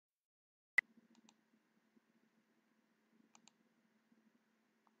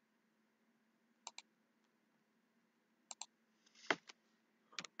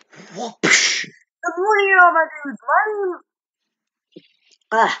you know, my dudes,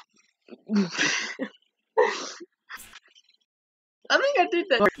 I think I did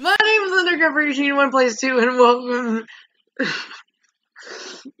that. My name is Undercover 1 Plays 2, and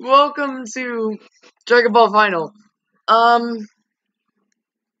welcome to Dragon Ball Final. Hang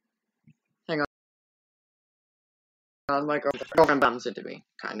on, my girlfriend bounced into me,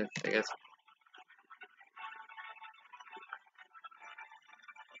 kind of, I guess.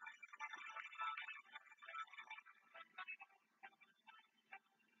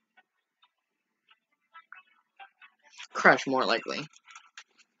 Crash, more likely.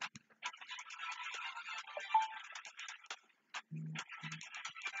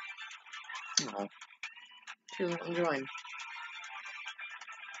 Oh, she doesn't want to join.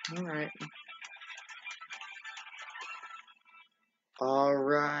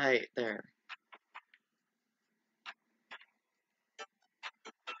 Alright, there.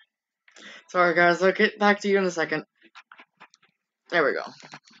 Sorry guys, I'll get back to you in a second. There we go.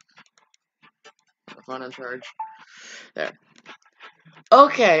 Phone in charge. There.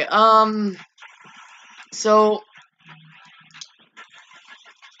 Okay, so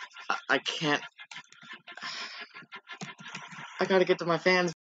I can't. I gotta get to my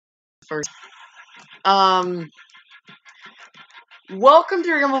fans first. Welcome to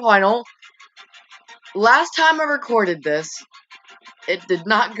Dragon Ball Final. Last time I recorded this, it did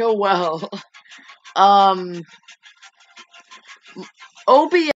not go well.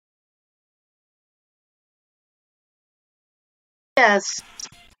 OBS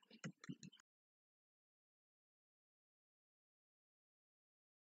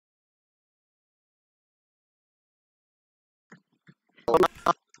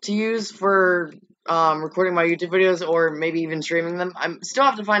to use for recording my YouTube videos or maybe even streaming them. I still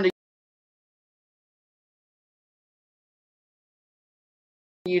have to find a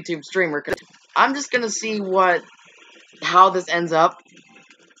YouTube streamer. I'm just gonna see how this ends up,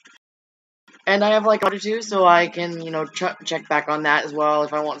 and I have like a two, so I can check back on that as well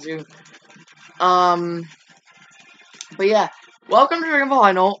if I want to. But yeah, welcome to Dragon Ball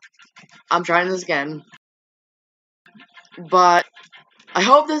Final. I'm trying this again, but I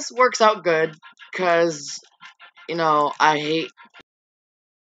hope this works out good, cause I hate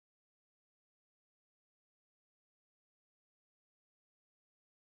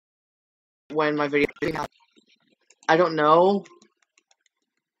when my video. I don't know.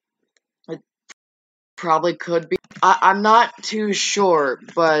 It probably could be. I'm not too sure,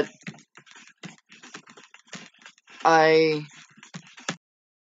 but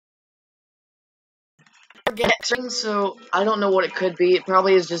so I don't know what it could be. It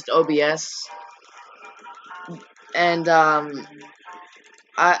probably is just OBS. And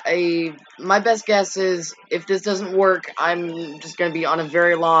my best guess is if this doesn't work, I'm just gonna be on a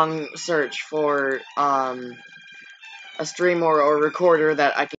very long search for a stream or a recorder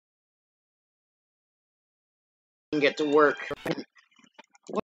that I can get to work.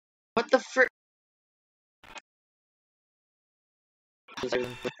 What the frick?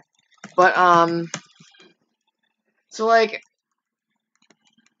 But so like,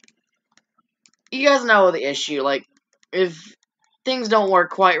 you guys know the issue. Like, if things don't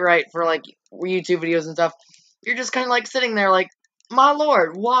work quite right for like YouTube videos and stuff, you're just kind of like sitting there like, my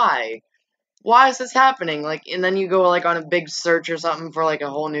lord, why? Why is this happening? Like, and then you go like on a big search or something for like a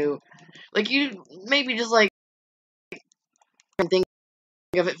whole new, like, you maybe just like think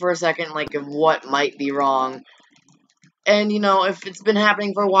of it for a second, like of what might be wrong. And if it's been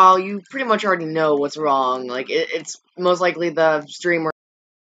happening for a while, you pretty much already know what's wrong. Like, it's most likely the streamer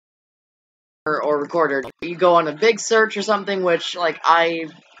or recorder. You go on a big search or something, which like I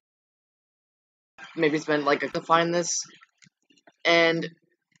maybe spend like to find this, and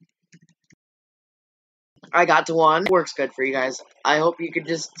I got to one. It works good for you guys. I hope you could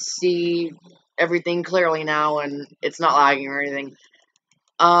just see everything clearly now and it's not lagging or anything.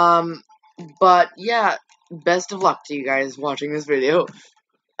 But yeah, best of luck to you guys watching this video.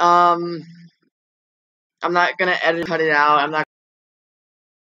 I'm not gonna cut it out. I'm not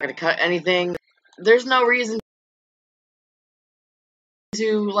gonna cut anything. There's no reason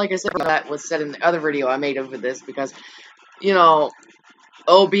to, like I said, that was said in the other video I made over this, because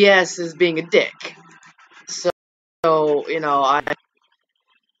OBS is being a dick. So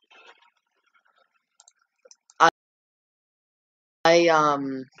I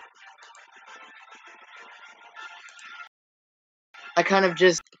kind of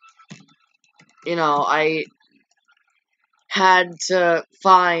just, I had to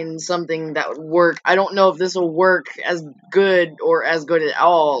find something that would work. I don't know if this will work as good or as good at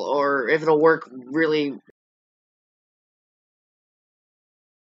all, or if it'll work really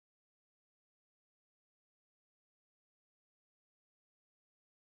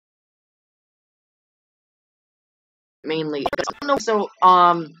mainly. I don't know, so,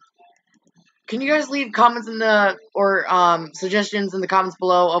 can you guys leave comments in the, or, suggestions in the comments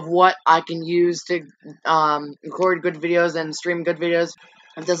below of what I can use to, record good videos and stream good videos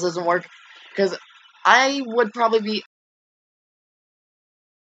if this doesn't work? Because I would probably be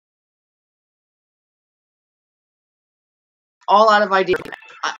all out of ideas.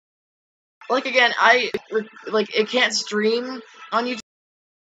 Like, again, it can't stream on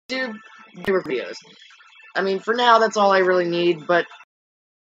YouTube videos. I mean, for now, that's all I really need, but,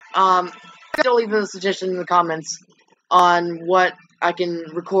 still leave a suggestion in the comments on what I can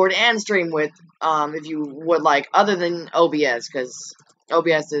record and stream with, if you would like, other than OBS, because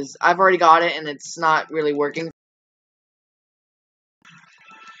OBS is, I've already got it, and it's not really working.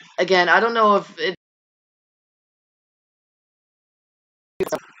 Again, I don't know if it,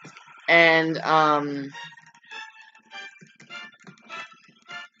 and,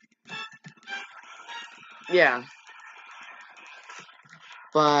 yeah,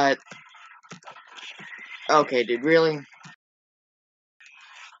 but, okay, dude, really?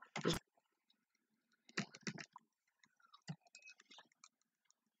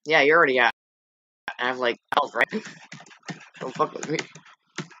 Yeah, you're already at, I have, like, health, right? Don't fuck with me.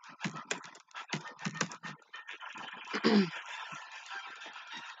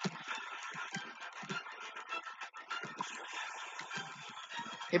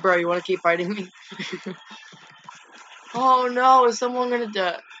 Hey, bro, you wanna keep fighting me? Oh, no, is someone gonna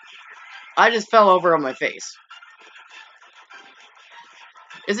die? I just fell over on my face.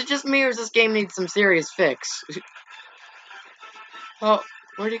 Is it just me, or does this game need some serious fix? Oh,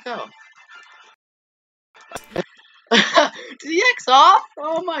 where'd he go? Did he X off?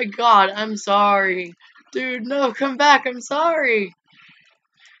 Oh my god, I'm sorry. Dude, no, come back, I'm sorry.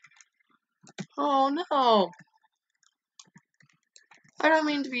 Oh no. I don't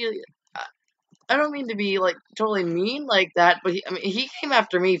mean to be, I don't mean to be, like, totally mean like that, but I mean, he came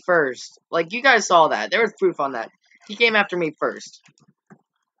after me first. Like, you guys saw that. There was proof on that. He came after me first.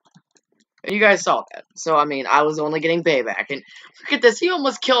 And you guys saw that. So, I mean, I was only getting payback. And look at this, he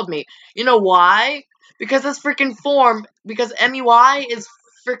almost killed me. You know why? Because this freaking form, because MUI is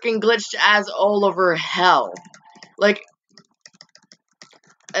freaking glitched as all over hell. Like,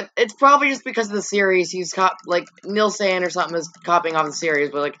 it's probably just because of the series. He's like, Nilsan or something is copying off the series,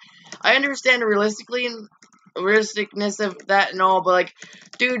 but, like, I understand realisticness of that and all, but, like,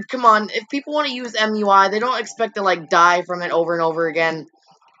 dude, come on. If people want to use MUI, they don't expect to, like, die from it over and over again.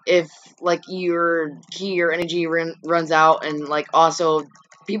 If, like, your key or energy runs out, and, like, also,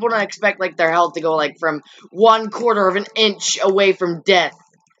 people don't expect, like, their health to go, like, from 1/4 of an inch away from death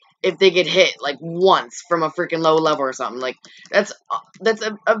if they get hit, like, once from a freaking low level or something. Like, that's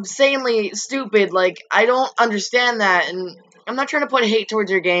insanely stupid. Like, I don't understand that, and I'm not trying to put hate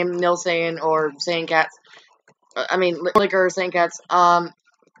towards your game, Nil Saiyan or Saiyan Cats. I mean, Liquor or Saiyan Cats. But,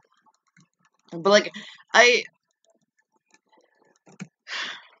 like, I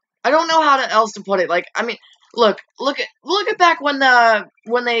don't know how else to put it. Like, I mean, look at back when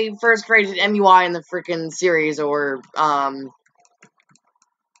they first created MUI in the freaking series, or on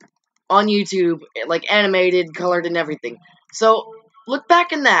YouTube, like, animated, colored, and everything. So look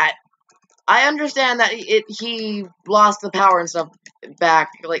back in that. I understand that he lost the power and stuff back,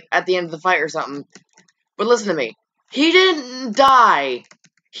 like, at the end of the fight or something. But listen to me. He didn't die.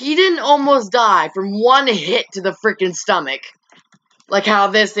 He didn't almost die from one hit to the freaking stomach. Like how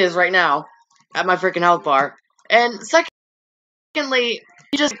this is right now, at my freaking health bar. And secondly,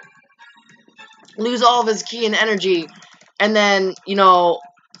 he just lose all of his ki and energy, and then, you know,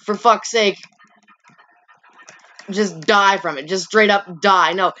 for fuck's sake, just die from it. Just straight up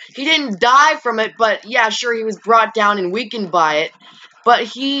die. No, he didn't die from it, but yeah, sure, he was brought down and weakened by it, but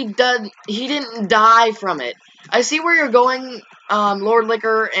he didn't die from it. I see where you're going, Lord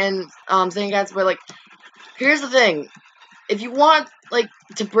Liquor and, Saiyan Cats, but, like, here's the thing. If you want, like,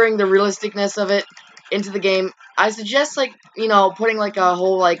 to bring the realisticness of it into the game, I suggest, like, you know, putting, like, a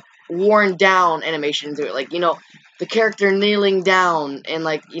whole, like, worn down animation into it. Like, you know, the character kneeling down and,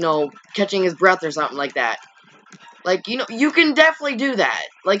 like, you know, catching his breath or something like that. Like, you know, you can definitely do that.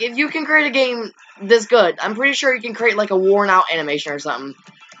 Like, if you can create a game this good, I'm pretty sure you can create, like, a worn out animation or something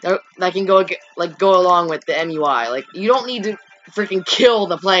that can go along with the MUI. Like, you don't need to freaking kill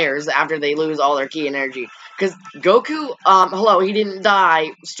the players after they lose all their ki and energy. Because Goku, hello, he didn't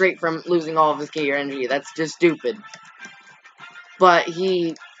die straight from losing all of his ki or energy. That's just stupid. But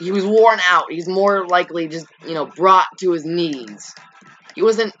he was worn out. He's more likely just, you know, brought to his knees.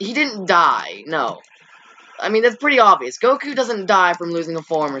 He didn't die, no. I mean, that's pretty obvious. Goku doesn't die from losing a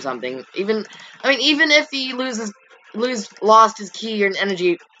form or something. Even if he lost his ki and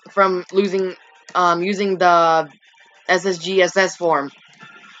energy from using the SSGSS form.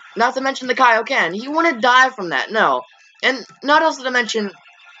 Not to mention the Kaioken. He wouldn't die from that, no. And not also to mention,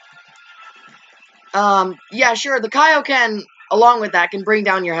 yeah, sure, the Kaioken, along with that, can bring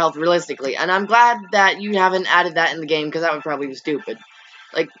down your health realistically. And I'm glad that you haven't added that in the game, because that would probably be stupid.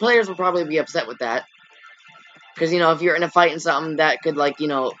 Like, players would probably be upset with that. Because, you know, if you're in a fight and something, that could, like, you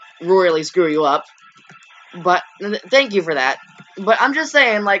know, royally screw you up. But, thank you for that. But I'm just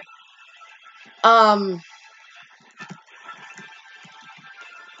saying, like,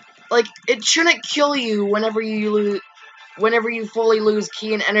 like, it shouldn't kill you whenever you fully lose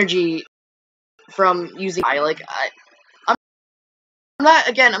ki and energy from using I'm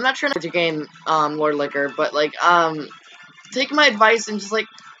not trying to game, Lord Liquor, but, like, take my advice and just, like,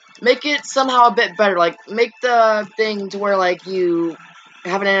 make it somehow a bit better. Like, make the thing to where, like, you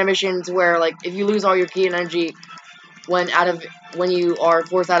have an animation to where, like, if you lose all your ki and energy when you are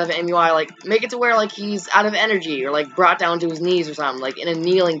forced out of MUI, like, make it to where, like, he's out of energy, or, like, brought down to his knees or something, like, in a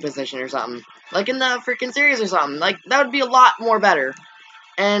kneeling position or something. Like, in the freaking series or something. Like, that would be a lot more better.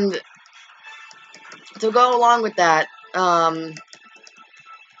 And to go along with that, oh,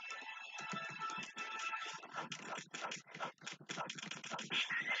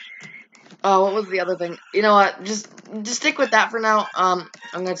 what was the other thing? You know what? Just stick with that for now. I'm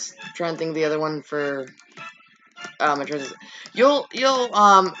gonna try and think of the other one for. You'll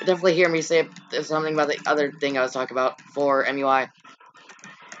definitely hear me say something about the other thing I was talking about for MUI.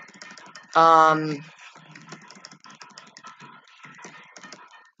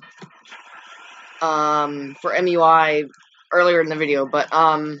 For MUI earlier in the video, but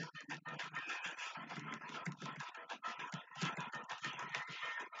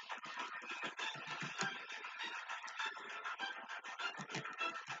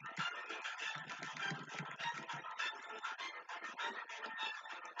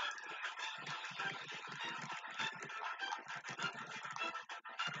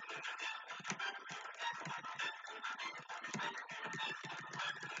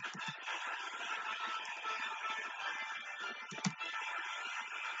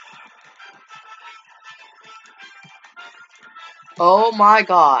oh my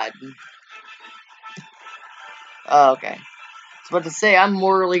god. Oh, okay. I was about to say, I'm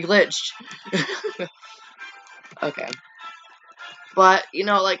morally glitched. Okay. But, you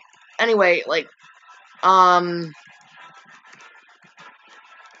know, like, anyway, like, oh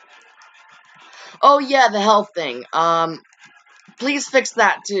yeah, the health thing. Please fix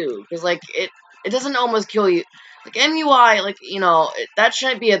that too, because, like, it doesn't almost kill you. Like, MUI, like, you know, that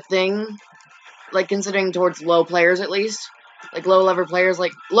shouldn't be a thing, like, considering towards low players, at least. Like, low-level players,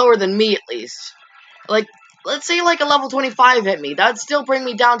 like, lower than me, at least. Like, let's say, like, a level 25 hit me. That'd still bring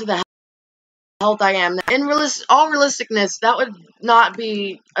me down to the health I am. In all realisticness, that would not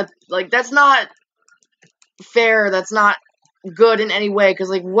be, like, that's not fair. That's not good in any way, because,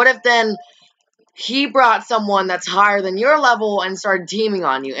 like, what if then he brought someone that's higher than your level and started teaming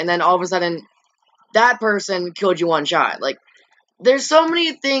on you, and then all of a sudden, that person killed you one shot? Like, there's so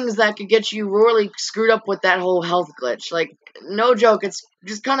many things that could get you really screwed up with that whole health glitch. Like, no joke, it's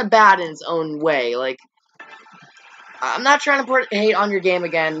just kind of bad in its own way. Like, I'm not trying to put hate on your game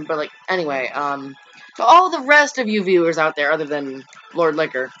again, but, like, anyway, to all the rest of you viewers out there, other than Lord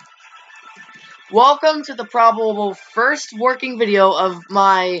Liquor, welcome to the probable first working video of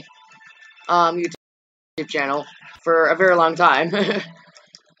my, YouTube channel for a very long time.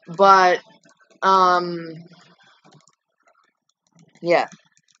 But, yeah.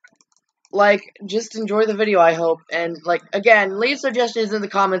 Like, just enjoy the video, I hope. And, like, again, leave suggestions in the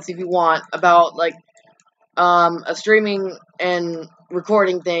comments if you want about, like, a streaming and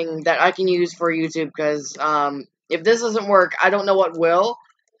recording thing that I can use for YouTube, because, if this doesn't work, I don't know what will.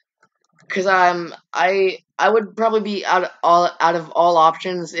 Because, I would probably be out of all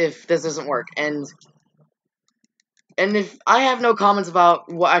options if this doesn't work. And if I have no comments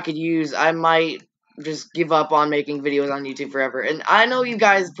about what I could use, I might just give up on making videos on YouTube forever. And I know you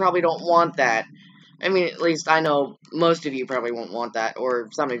guys probably don't want that. I mean, at least I know most of you probably won't want that, or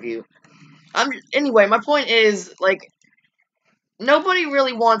some of you. Anyway, my point is, like, nobody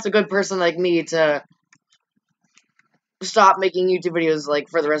really wants a good person like me to stop making YouTube videos, like,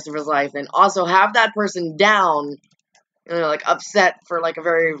 for the rest of his life, and also have that person down, you know, like, upset for, like, a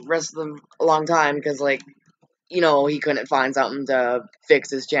long time, because, like, you know, he couldn't find something to fix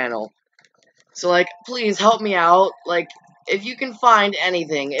his channel. So, like, please help me out. Like, if you can find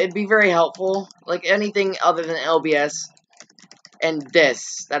anything, it'd be very helpful. Like, anything other than LBS and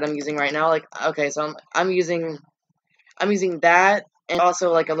this that I'm using right now. Like, okay, so I'm using that, and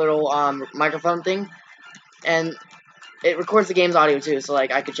also, like, a little microphone thing, and it records the game's audio too. So,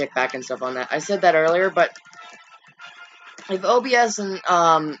 like, I could check back and stuff on that. I said that earlier, but if OBS and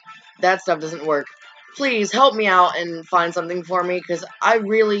that stuff doesn't work, please help me out and find something for me, because I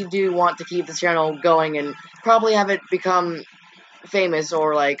really do want to keep this channel going and probably have it become famous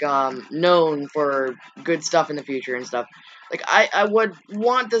or like known for good stuff in the future and stuff. Like I would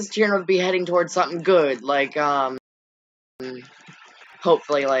want this channel to be heading towards something good, like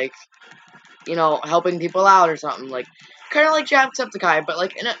hopefully like, you know, helping people out or something, like kind of like Jacksepticeye, but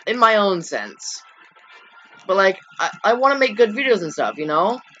like in my own sense. But like I want to make good videos and stuff, you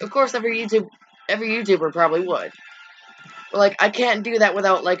know. Of course, every YouTuber probably would. But like I can't do that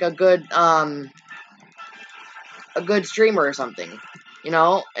without like a good streamer or something, you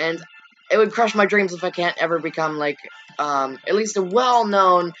know. And it would crush my dreams if I can't ever become like at least a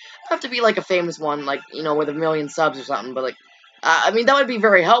well-known. I have to be like a famous one, like, you know, with 1 million subs or something. But like, I mean, that would be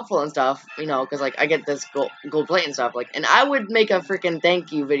very helpful and stuff, you know, because like I get this gold plate and stuff. Like, and I would make a freaking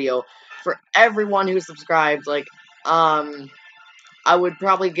thank you video for everyone who subscribed. Like, I would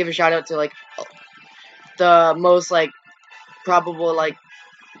probably give a shout out to like the most like probable like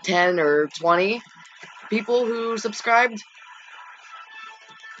 10 or 20 people who subscribed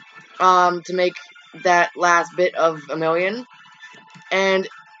to make that last bit of 1 million. And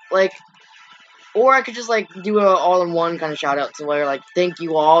like, or I could just like do a all-in-one kind of shout out to where like thank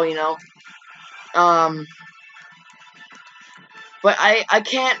you all, you know. But I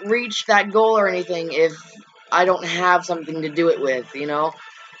can't reach that goal or anything if I don't have something to do it with, you know.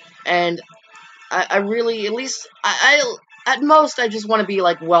 And I really, at least at most I just want to be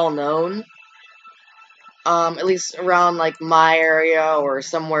like well known, at least around like my area or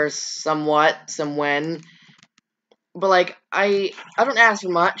somewhere, somewhen. But like I don't ask for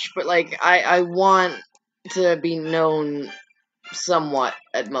much, but like I want to be known somewhat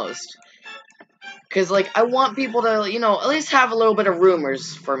at most. Because, like, I want people to, you know, at least have a little bit of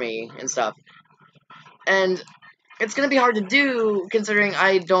rumors for me and stuff. And it's going to be hard to do, considering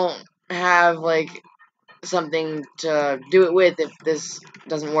I don't have, like, something to do it with if this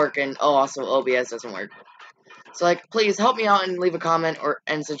doesn't work, and, oh, also OBS doesn't work. So, like, please help me out and leave a comment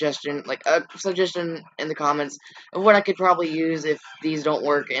and suggestion, like, a suggestion in the comments of what I could probably use if these don't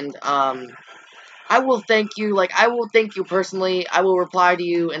work. And, I will thank you, like, I will thank you personally. I will reply to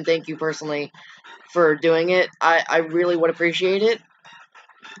you and thank you personally for doing it. I really would appreciate it.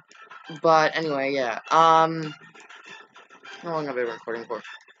 But anyway, yeah. How long have I been recording for?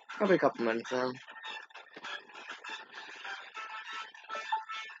 Probably a couple minutes now.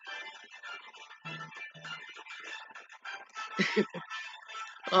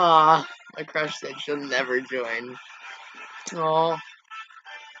 Aw, my crush said she'll never join. Aw.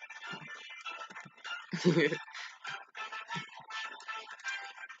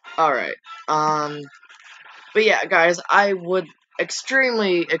 Alright. But yeah, guys, I would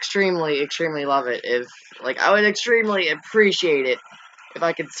extremely love it if, like, I would extremely appreciate it if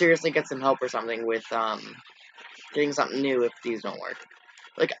I could seriously get some help or something with, getting something new if these don't work.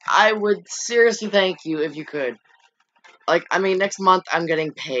 Like, I would seriously thank you if you could. Like, I mean, next month I'm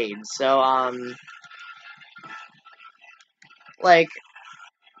getting paid, so, like,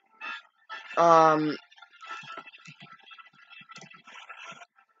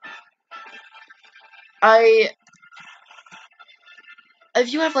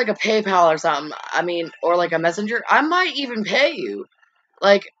 if you have, like, a PayPal or something, I mean, or, like, a messenger, I might even pay you.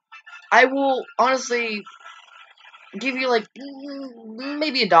 Like, I will honestly give you, like,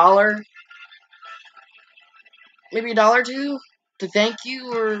 maybe $1. Maybe $1 or $2 to thank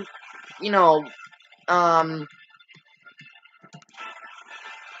you, or, you know,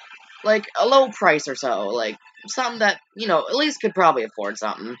 like, a low price or so. Like, something that, you know, at least could probably afford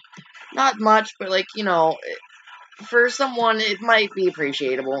something. Not much, but, like, you know, for someone, it might be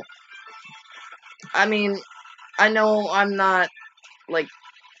appreciable. I mean, I know I'm not, like,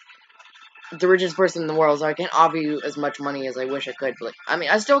 the richest person in the world, so I can't offer you as much money as I wish I could. But, like, I mean,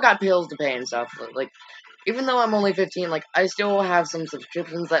 I still got bills to pay and stuff. Like, even though I'm only 15, like, I still have some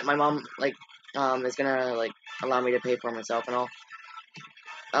subscriptions that my mom, like, is gonna, like, allow me to pay for myself and all.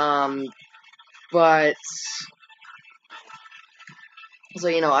 But, so,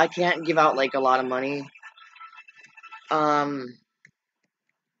 you know, I can't give out, like, a lot of money.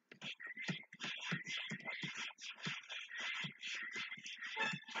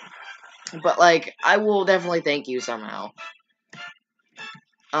 But, like, I will definitely thank you somehow.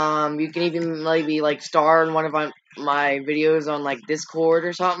 You can even maybe, like, star in one of my videos on, like, Discord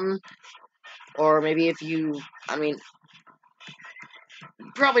or something. Or maybe if you, I mean,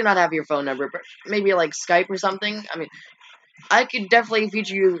 probably not have your phone number, but maybe, like, Skype or something. I mean, I could definitely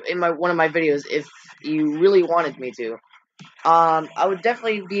feature you in one of my videos if you really wanted me to. I would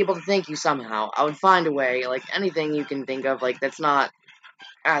definitely be able to thank you somehow. I would find a way, like, anything you can think of, like, that's not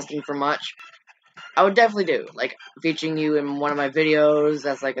asking for much. I would definitely do, like, featuring you in one of my videos,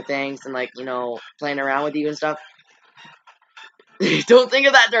 that's, like, a thanks, and, like, you know, playing around with you and stuff. Don't think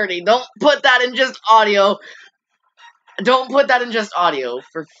of that dirty. Don't put that in just audio. Don't put that in just audio.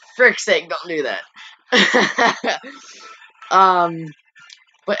 For frick's sake, don't do that.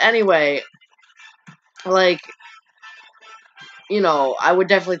 But anyway, like, you know, I would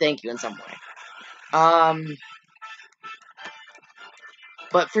definitely thank you in some way.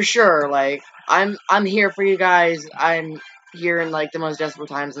 But for sure, like, I'm here for you guys. I'm here in, like, the most desperate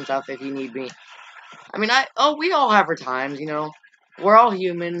times and stuff if you need me. I mean, we all have our times, you know? We're all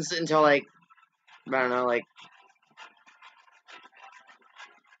humans until, like, I don't know, like,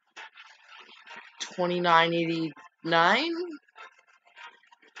 2989?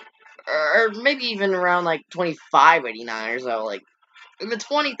 Or maybe even around, like, 2589 or so, like, in the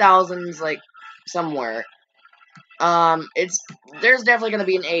 20,000s, like, somewhere. There's definitely gonna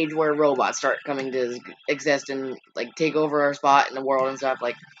be an age where robots start coming to exist and, like, take over our spot in the world and stuff,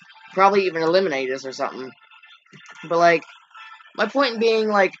 like, probably even eliminate us or something. But, like, my point being,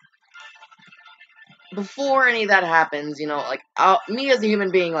 like, before any of that happens, you know, like, me as a human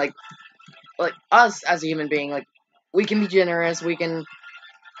being, like, us as a human being, like, we can be generous, we can,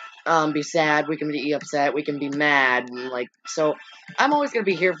 be sad, we can be upset, we can be mad, and, like, so, I'm always gonna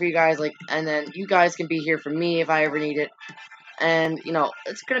be here for you guys, like, and then you guys can be here for me if I ever need it, and, you know,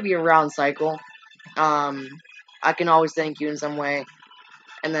 it's gonna be a round cycle. I can always thank you in some way,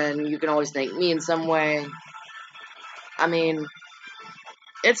 and then you can always thank me in some way. I mean,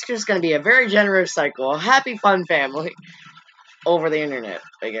 it's just gonna be a very generous cycle, a happy, fun family over the internet,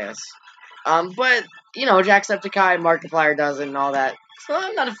 I guess. But, you know, Jacksepticeye, Markiplier does it and all that, so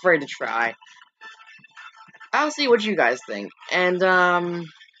I'm not afraid to try. I'll see what you guys think. And,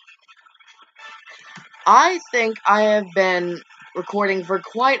 I think I have been recording for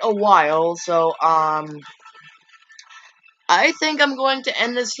quite a while, so, I think I'm going to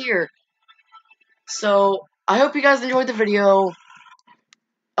end this here. So, I hope you guys enjoyed the video.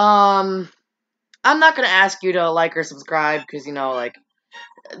 I'm not gonna ask you to like or subscribe, because, you know, like,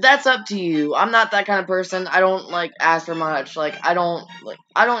 that's up to you. I'm not that kind of person. I don't, like, ask for much. Like, I don't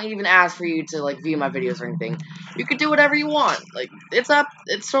even ask for you to, like, view my videos or anything. You could do whatever you want. Like, it's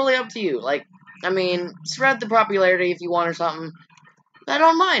totally up to you. Like, I mean, spread the popularity if you want or something. I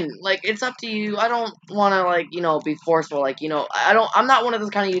don't mind. Like, it's up to you. I don't want to, like, you know, be forceful. Like, you know, I'm not one of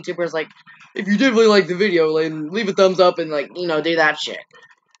those kind of YouTubers, like, if you did really like the video, like, leave a thumbs up and, like, you know, do that shit.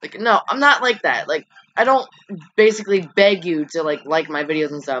 Like, no, I'm not like that. Like, I don't basically beg you to, like my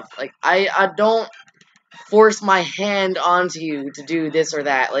videos and stuff. Like, I don't force my hand onto you to do this or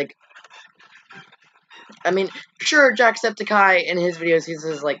that. Like, I mean, sure, Jacksepticeye in his videos, he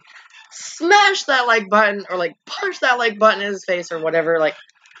says, like, smash that like button, or, like, punch that like button in his face, or whatever. Like,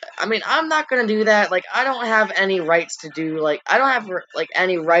 I mean, I'm not gonna do that. Like, I don't have any rights to do, like, I don't have, like,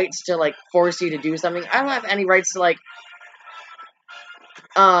 any rights to, like, force you to do something. I don't have any rights to, like,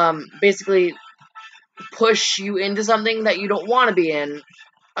 basically push you into something that you don't want to be in.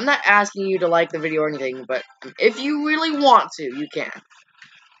 I'm not asking you to like the video or anything, but if you really want to, you can.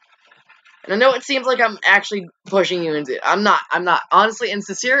 And I know it seems like I'm actually pushing you into it. I'm not. Honestly, in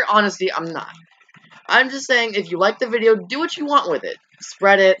sincere honesty, I'm not. I'm just saying, if you like the video, do what you want with it.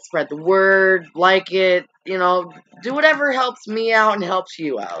 Spread it, spread the word, like it, you know, do whatever helps me out and helps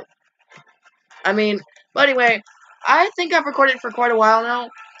you out. I mean, but anyway, I think I've recorded for quite a while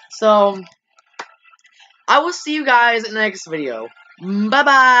now, so I will see you guys in the next video.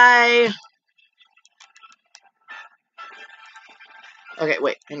 Bye-bye! Okay,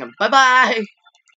 wait, hang on. Bye-bye!